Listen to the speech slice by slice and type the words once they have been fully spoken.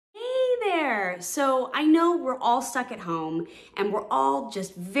there. So I know we're all stuck at home and we're all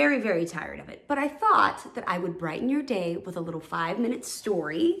just very, very tired of it. But I thought that I would brighten your day with a little 5-minute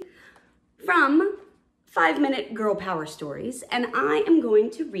story from 5-Minute Girl Power Stories. And I am going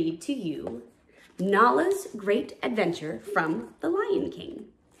to read to you Nala's Great Adventure from The Lion King.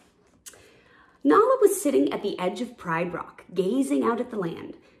 Nala was sitting at the edge of Pride Rock, gazing out at the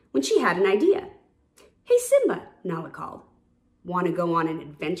land, when she had an idea. "Hey, Simba," Nala called. "Want to go on an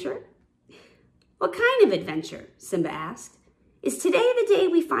adventure?" "What kind of adventure?" Simba asked. "Is today the day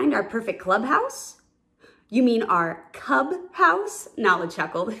we find our perfect clubhouse?" "You mean our cub house?" Nala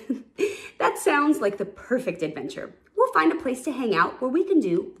chuckled. "That sounds like the perfect adventure. We'll find a place to hang out where we can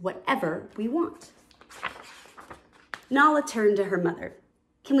do whatever we want." Nala turned to her mother.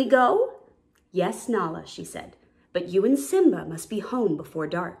 "Can we go?" "Yes, Nala," she said, "but you and Simba must be home before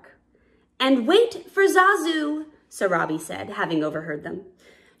dark." "And wait for Zazu," Sarabi said, having overheard them.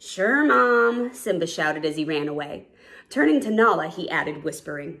 "Sure, Mom," Simba shouted as he ran away. Turning to Nala, he added,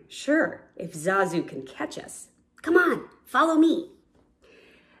 whispering, "Sure, if Zazu can catch us. Come on, follow me."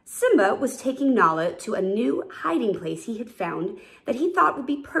 Simba was taking Nala to a new hiding place he had found that he thought would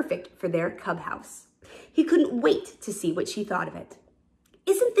be perfect for their cub house. He couldn't wait to see what she thought of it.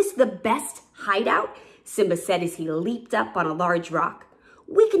 "Isn't this the best hideout?" Simba said as he leaped up on a large rock.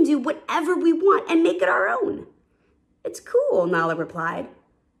 "We can do whatever we want and make it our own." "It's cool," Nala replied.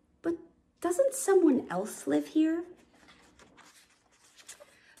 "But doesn't someone else live here?"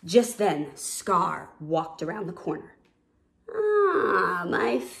 Just then, Scar walked around the corner. "Ah,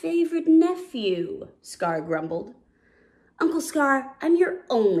 my favorite nephew," Scar grumbled. "Uncle Scar, I'm your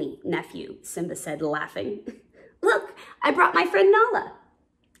only nephew," Simba said, laughing. "Look, I brought my friend Nala."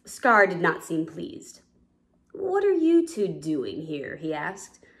 Scar did not seem pleased. "What are you two doing here?" he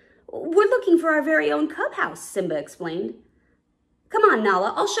asked. "We're looking for our very own cub house," Simba explained. "Come on,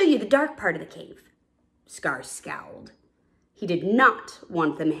 Nala, I'll show you the dark part of the cave." Scar scowled. He did not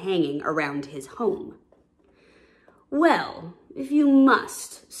want them hanging around his home. "Well, if you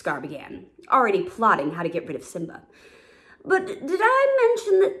must," Scar began, already plotting how to get rid of Simba. "But did I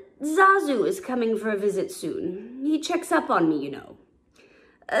mention that Zazu is coming for a visit soon? He checks up on me, you know."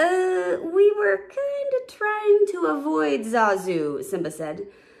 We were kind of trying to avoid Zazu," Simba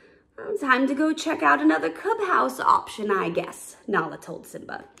said. "Time to go check out another cub house option, I guess," Nala told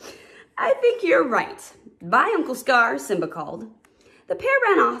Simba. "I think you're right. Bye, Uncle Scar," Simba called. The pair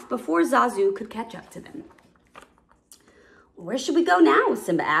ran off before Zazu could catch up to them. "Where should we go now?"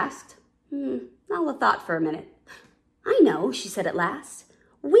 Simba asked. Nala thought for a minute. "I know," she said at last.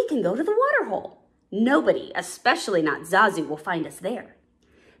 "We can go to the waterhole. Nobody, especially not Zazu, will find us there."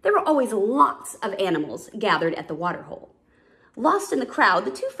 There were always lots of animals gathered at the waterhole. Lost in the crowd,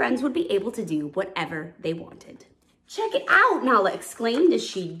 the two friends would be able to do whatever they wanted. "Check it out," Nala exclaimed as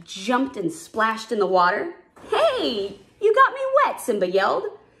she jumped and splashed in the water. "Hey, you got me wet," Simba yelled.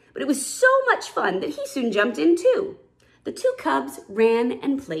 But it was so much fun that he soon jumped in too. The two cubs ran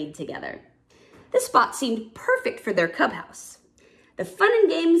and played together. The spot seemed perfect for their cub house. The fun and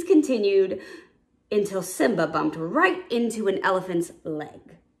games continued until Simba bumped right into an elephant's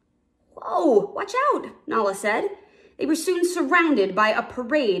leg. "Whoa, watch out," Nala said. They were soon surrounded by a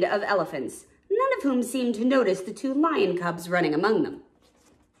parade of elephants, none of whom seemed to notice the two lion cubs running among them.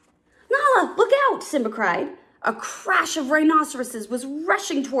 "Nala, look out," Simba cried. A crash of rhinoceroses was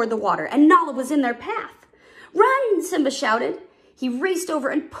rushing toward the water, and Nala was in their path. "Run," Simba shouted. He raced over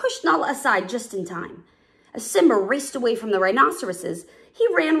and pushed Nala aside just in time. As Simba raced away from the rhinoceroses, he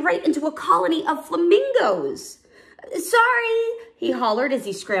ran right into a colony of flamingos. "Sorry," he hollered as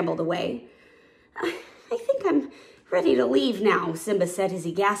he scrambled away. I think I'm ready to leave now," Simba said as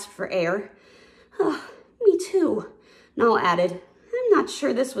he gasped for air. "Oh, me too," Nala added. "I'm not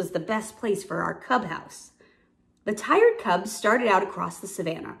sure this was the best place for our cub house." The tired cubs started out across the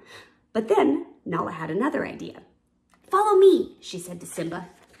savannah, but then Nala had another idea. "Follow me," she said to Simba.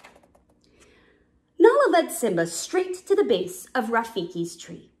 Nala led Simba straight to the base of Rafiki's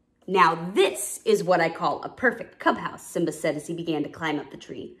tree. "Now this is what I call a perfect cub house," Simba said as he began to climb up the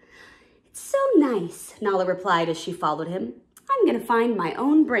tree. "It's so nice," Nala replied as she followed him. "I'm going to find my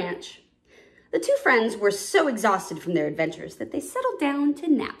own branch." The two friends were so exhausted from their adventures that they settled down to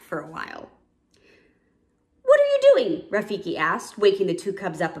nap for a while. "What are you doing?" Rafiki asked, waking the two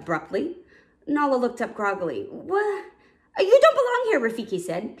cubs up abruptly. Nala looked up groggily. "What? You don't belong here," Rafiki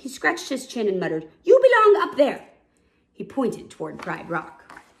said. He scratched his chin and muttered, "You belong up there." He pointed toward Pride Rock.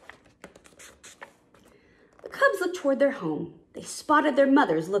 The cubs looked toward their home. They spotted their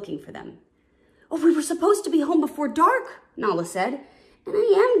mothers looking for them. "Oh, we were supposed to be home before dark," Nala said, "and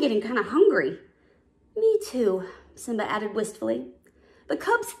I am getting kind of hungry." "Me too," Simba added wistfully. The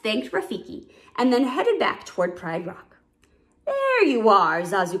cubs thanked Rafiki and then headed back toward Pride Rock. "There you are,"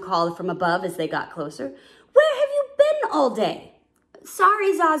 Zazu called from above as they got closer. "Where have you been all day?"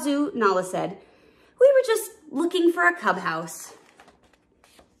 "Sorry, Zazu," Nala said. "We were just looking for a cub house."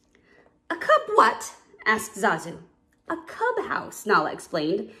 "A cub what?" asked Zazu. "A cub house," Nala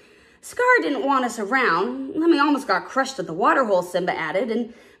explained. "Scar didn't want us around, and we almost got crushed at the waterhole," Simba added,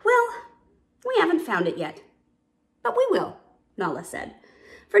 "and, well, we haven't found it yet." "But we will," Nala said.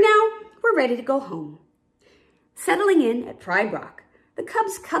 "For now, we're ready to go home." Settling in at Pride Rock, the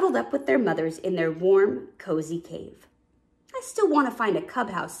cubs cuddled up with their mothers in their warm, cozy cave. "I still want to find a cub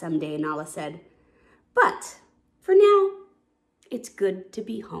house someday," Nala said. "But for now, it's good to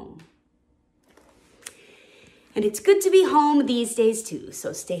be home." And it's good to be home these days too.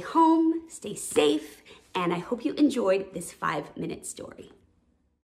 So stay home, stay safe, and I hope you enjoyed this 5-minute story.